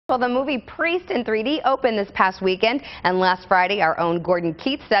Well, the movie Priest in 3D opened this past weekend, and last Friday, our own Gordon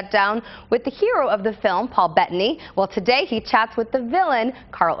Keith sat down with the hero of the film, Paul Bettany. Well, today he chats with the villain,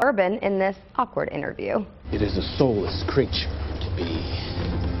 Karl Urban, in this awkward interview. It is a soulless creature to be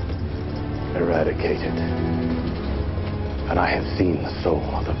eradicated. And I have seen the soul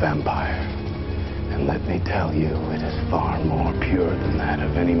of a vampire. And let me tell you, it is far more pure than that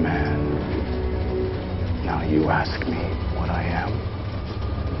of any man. Now you ask me what I am.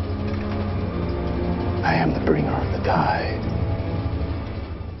 I am the bringer of the tide.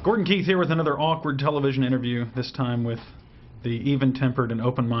 Gordon Keith here with another awkward television interview, this time with the even-tempered and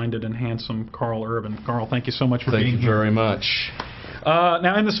open-minded and handsome Karl Urban. Karl, thank you so much for being here. Thank you very much.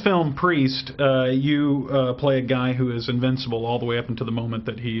 Now, in this film, Priest, you play a guy who is invincible all the way up until the moment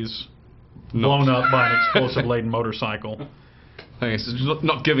that he's blown up by an explosive-laden motorcycle. Thanks.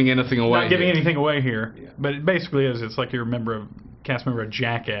 Not giving anything away. Not giving anything away here. Yeah. But it basically is. It's like you're a cast member of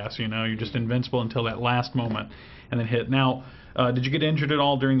Jackass, you know. You're just invincible until that last moment and then hit. Now, did you get injured at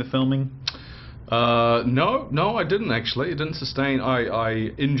all during the filming? No, I didn't actually. It didn't sustain.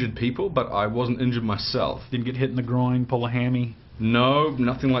 I injured people, but I wasn't injured myself. Didn't get hit in the groin, pull a hammy? No,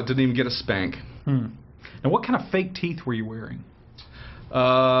 nothing like. Didn't even get a spank. Now, what kind of fake teeth were you wearing?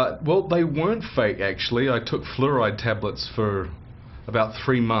 Well, they weren't fake actually. I took fluoride tablets for about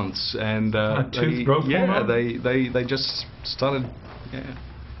 3 months, and tooth growth hormone? they just started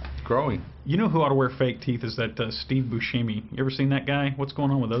growing. You know who ought to wear fake teeth is that Steve Buscemi. You ever seen that guy? What's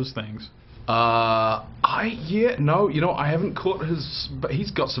going on with those things? No, you know, I haven't caught his, but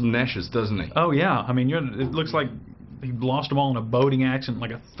he's got some gnashes, doesn't he? Oh yeah, I mean, it looks like he lost them all in a boating accident,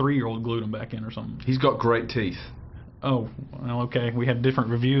 like a 3-year-old glued them back in or something. He's got great teeth. Oh, well, okay. We had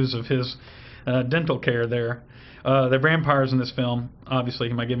different reviews of his dental care there. They're vampires in this film. Obviously,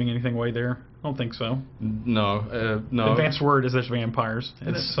 am I giving anything away there? I don't think so. No, no. The advanced word is there's vampires.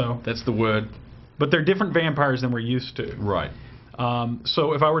 That's the word. But they're different vampires than we're used to. Right.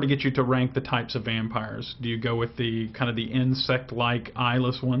 So if I were to get you to rank the types of vampires, do you go with the kind of the insect-like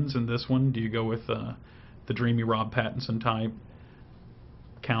eyeless ones in this one? Do you go with the dreamy Rob Pattinson type?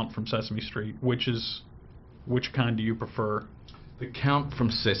 Count from Sesame Street. Which kind do you prefer? The Count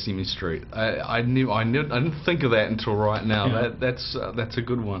from Sesame Street. I didn't think of that until right now. Yeah. That's a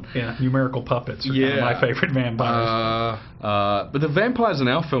good one. Yeah, numerical puppets are kind of my favorite vampires. But the vampires in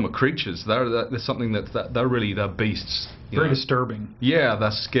our film are creatures. They're something they're beasts. Very disturbing. Yeah,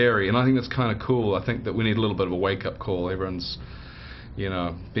 they're scary, and I think that's kind of cool. I think that we need a little bit of a wake-up call. Everyone's,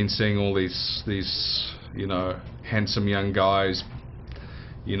 been seeing all these handsome young guys,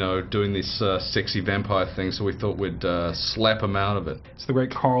 doing this sexy vampire thing, so we thought we'd slap them out of it. It's the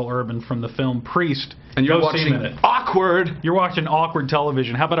great Karl Urban from the film Priest. And you're watching Awkward! You're watching awkward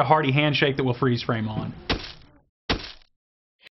television. How about a hearty handshake that we'll freeze frame on?